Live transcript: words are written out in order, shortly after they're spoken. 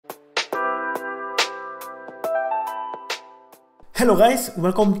Hello guys,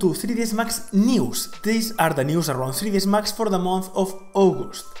 welcome to 3ds Max news. These are the news around 3ds Max for the month of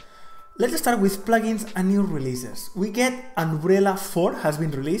August. Let's start with plugins and new releases. We get Umbrella 4 has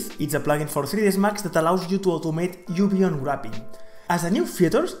been released. It's a plugin for 3ds Max that allows you to automate UV unwrapping. As a new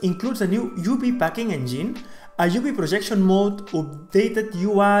features, includes a new UV packing engine, a UV projection mode, updated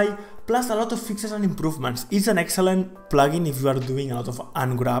UI, plus a lot of fixes and improvements. It's an excellent plugin if you are doing a lot of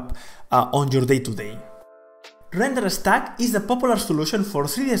unwrap on your day-to-day. Render Stack is a popular solution for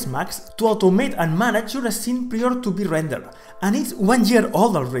 3ds Max to automate and manage your scene prior to be rendered, and it's 1 year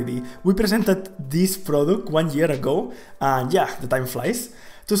old already. We presented this product 1 year ago, and yeah, the time flies.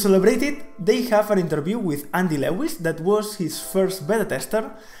 To celebrate it, they have an interview with Andy Lewis that was his first beta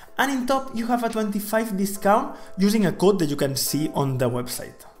tester, and in top you have a 25% discount using a code that you can see on the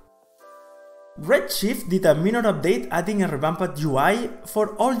website. Redshift did a minor update adding a revamped UI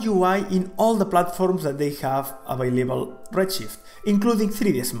for all UI in all the platforms that they have available Redshift, including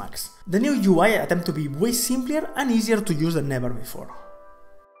 3ds Max. The new UI attempts to be way simpler and easier to use than ever before.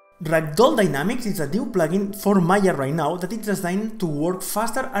 Ragdoll Dynamics is a new plugin for Maya right now that is designed to work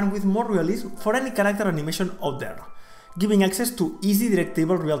faster and with more realism for any character animation out there, giving access to easy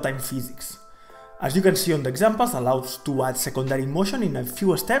directable real-time physics. As you can see on the examples, allows to add secondary motion in a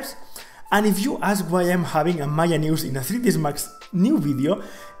few steps. And if you ask why I'm having a Maya news in a 3ds Max new video,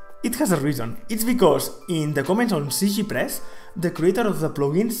 it has a reason. It's because in the comments on CG Press, the creator of the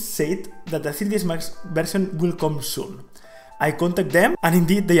plugin said that the 3ds Max version will come soon. I contacted them, and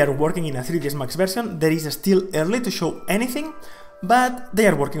indeed they are working in a 3ds Max version. There is still early to show anything, but they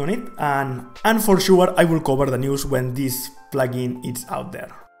are working on it, and for sure I will cover the news when this plugin is out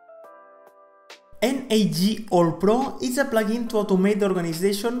there. NAG All Pro is a plugin to automate the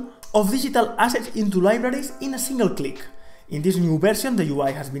organization of digital assets into libraries in a single click. In this new version, the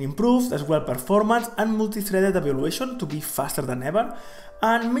UI has been improved, as well performance and multi-threaded evaluation to be faster than ever,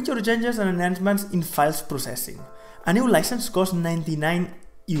 and major changes and enhancements in files processing. A new license costs 99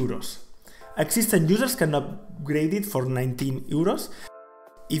 euros. Existing users can upgrade it for 19 euros.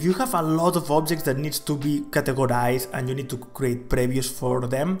 If you have a lot of objects that needs to be categorized and you need to create previews for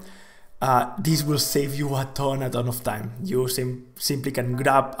them, this will save you a ton of time. You simply can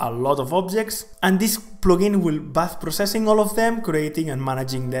grab a lot of objects, and this plugin will batch processing all of them, creating and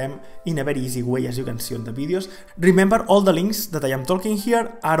managing them in a very easy way, as you can see on the videos. Remember, all the links that I am talking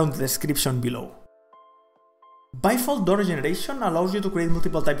here are on the description below. Bifold door generation allows you to create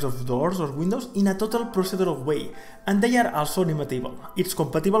multiple types of doors or windows in a total procedural way, and they are also animatable. It's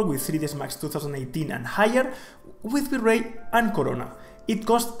compatible with 3ds Max 2018 and higher, with V-Ray and Corona. It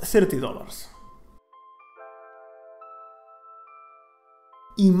costs $30.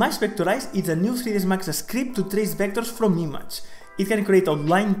 Image Vectorize is a new 3ds Max script to trace vectors from image. It can create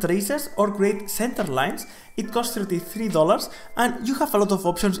outline traces or create center lines. It costs $33, and you have a lot of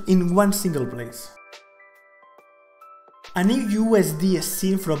options in one single place. A new USD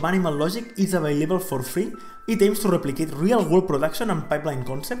scene from Animal Logic is available for free. It aims to replicate real-world production and pipeline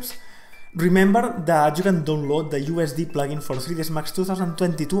concepts. Remember that you can download the USD plugin for 3ds Max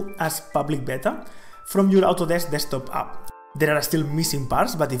 2022 as public beta from your Autodesk desktop app. There are still missing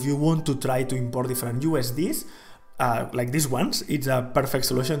parts, but if you want to try to import different USDs, like these ones, it's a perfect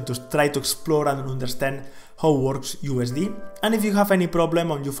solution to try to explore and understand how works USD. And if you have any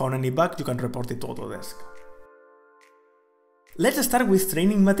problem or you found any bug, you can report it to Autodesk. Let's start with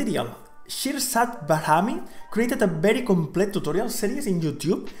training material. Shirsat Barhami created a very complete tutorial series in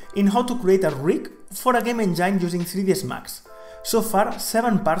YouTube in how to create a rig for a game engine using 3ds Max. So far,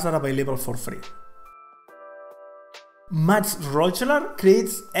 7 parts are available for free. Mats Rochler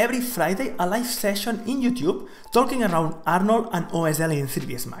creates every Friday a live session in YouTube talking around Arnold and OSL in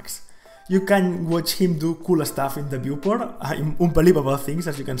 3ds Max. You can watch him do cool stuff in the viewport, unbelievable things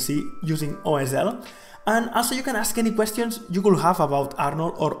as you can see using OSL. And also you can ask any questions you could have about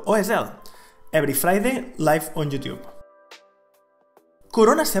Arnold or OSL. Every Friday, live on YouTube.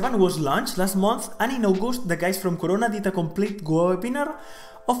 Corona 7 was launched last month, and in August the guys from Corona did a complete webinar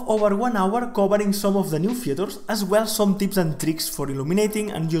of over 1 hour covering some of the new features, as well as some tips and tricks for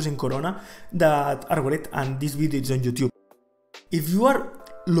illuminating and using Corona that are great, and this video is on YouTube. If you are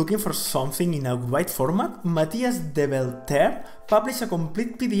looking for something in a wide format, Matthias de Belter published a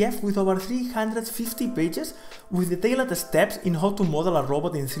complete PDF with over 350 pages with detailed steps in how to model a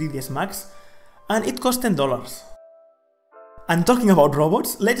robot in 3ds Max, and it cost $10. And talking about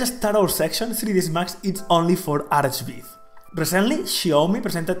robots, let's start our section 3ds Max is only for archviz. Recently, Xiaomi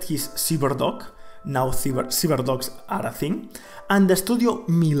presented his CyberDog. Now CyberDogs are a thing, and the studio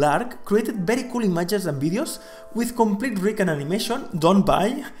Millark created very cool images and videos with complete rig and animation done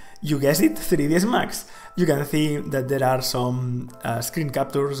by You guessed it, 3ds Max. You can see that there are some screen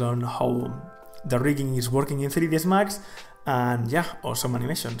captures on how the rigging is working in 3ds Max, and yeah, awesome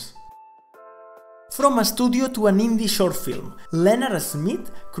animations. From a studio to an indie short film, Lennard and Schmidt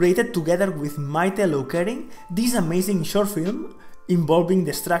created together with Maite Lokering this amazing short film involving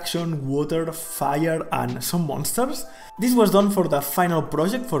destruction, water, fire and some monsters. This was done for the final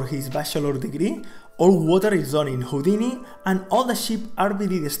project for his bachelor degree. All water is done in Houdini, and all the ship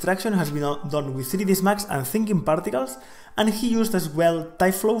RBD destruction has been done with 3ds Max and thinking particles, and he used as well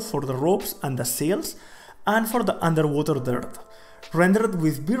Typeflow for the ropes and the sails, and for the underwater dirt, rendered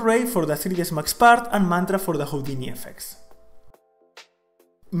with V-Ray for the 3ds Max part and Mantra for the Houdini effects.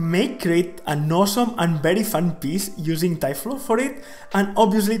 Create an awesome and very fun piece using Typeflow for it, and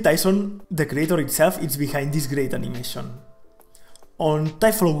obviously Tyson, the creator itself, is behind this great animation. On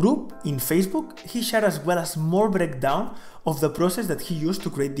Typeflow group in Facebook, he shared as well a small breakdown of the process that he used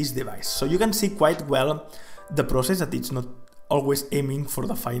to create this device, so you can see quite well the process, that it's not always aiming for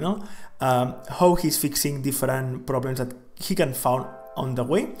the final, how he's fixing different problems that he can find on the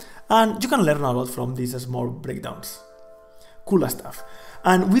way, and you can learn a lot from these small breakdowns. Cool stuff.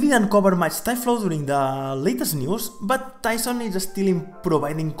 And we didn't cover much Typeflow during the latest news, but Tyson is still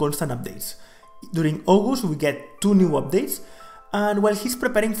providing constant updates. During August we get 2 new updates, and while he's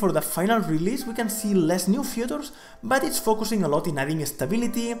preparing for the final release we can see less new features, but it's focusing a lot in adding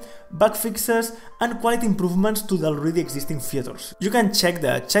stability, bug fixes and quality improvements to the already existing features. You can check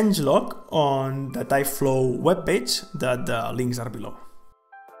the changelog on the Typeflow webpage, the links are below.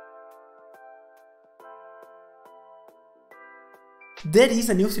 There is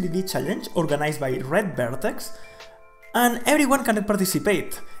a new 3D challenge organized by Red Vertex, and everyone can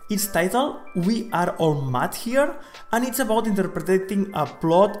participate. It's titled We Are All Mad Here, and it's about interpreting a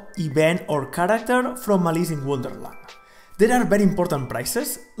plot, event or character from Alice in Wonderland. There are very important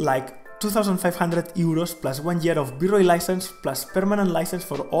prizes, like 2,500 euros plus 1 year of V-Ray license plus permanent license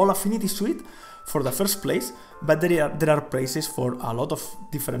for all Affinity Suite for the first place, but there are prizes for a lot of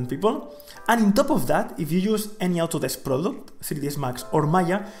different people. And on top of that, if you use any Autodesk product, 3ds Max or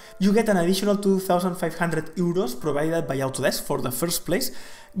Maya, you get an additional 2,500 euros provided by Autodesk for the first place,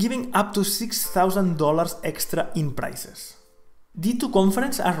 giving up to $6,000 extra in prizes. The 2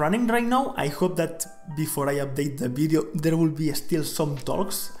 conferences are running right now. I hope that before I update the video, there will be still some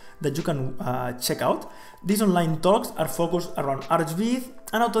talks that you can check out. These online talks are focused around archviz,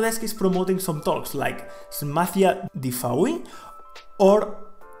 and Autodesk is promoting some talks like Smathia Difawi or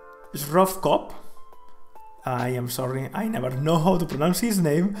Srovkop. I am sorry, I never know how to pronounce his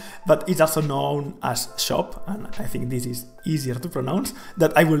name, but it's also known as Shop, and I think this is easier to pronounce,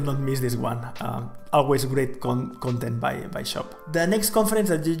 that I will not miss this one. Always great content by Shop. The next conference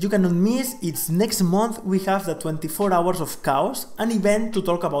that you cannot miss, it's next month. We have the 24 Hours of Chaos, an event to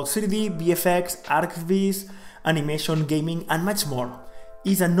talk about 3D, VFX, arcviz, animation, gaming, and much more.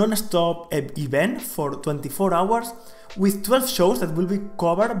 It's a non-stop event for 24 hours with 12 shows that will be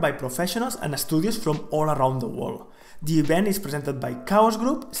covered by professionals and studios from all around the world. The event is presented by Chaos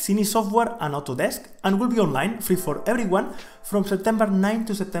Group, Cine Software and Autodesk, and will be online, free for everyone, from September 9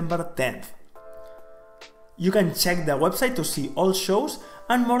 to September 10th. You can check the website to see all shows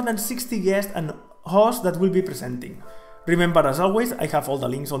and more than 60 guests and hosts that will be presenting. Remember, as always, I have all the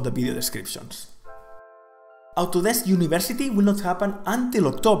links on the video descriptions. Autodesk University will not happen until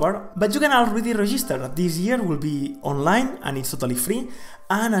October, but you can already register. This year will be online and it's totally free.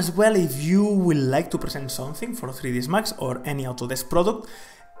 And as well, if you will like to present something for 3ds Max or any Autodesk product,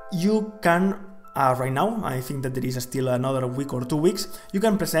 you can, right now, I think that there is still another week or 2 weeks, you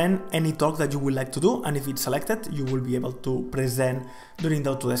can present any talk that you would like to do, and if it's selected, you will be able to present during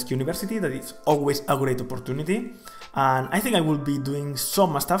the Autodesk University. That is always a great opportunity. And I think I will be doing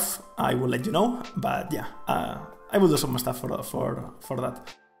some stuff, I will let you know, but yeah, I will do some stuff for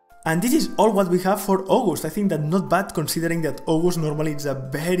that. And this is all what we have for August. I think that not bad, considering that August normally is a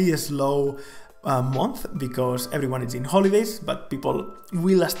very slow month because everyone is in holidays, but people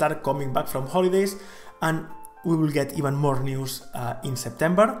will start coming back from holidays and we will get even more news in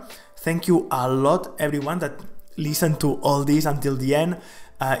September. Thank you a lot, everyone that listened to all this until the end.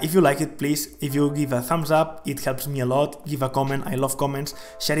 If you like it, please, if you give a thumbs up, it helps me a lot. Give a comment, I love comments.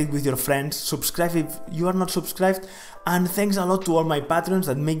 Share it with your friends. Subscribe if you are not subscribed. And thanks a lot to all my patrons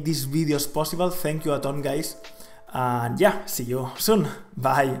that make these videos possible. Thank you a ton, guys. And yeah, see you soon.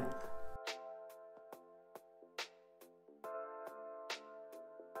 Bye.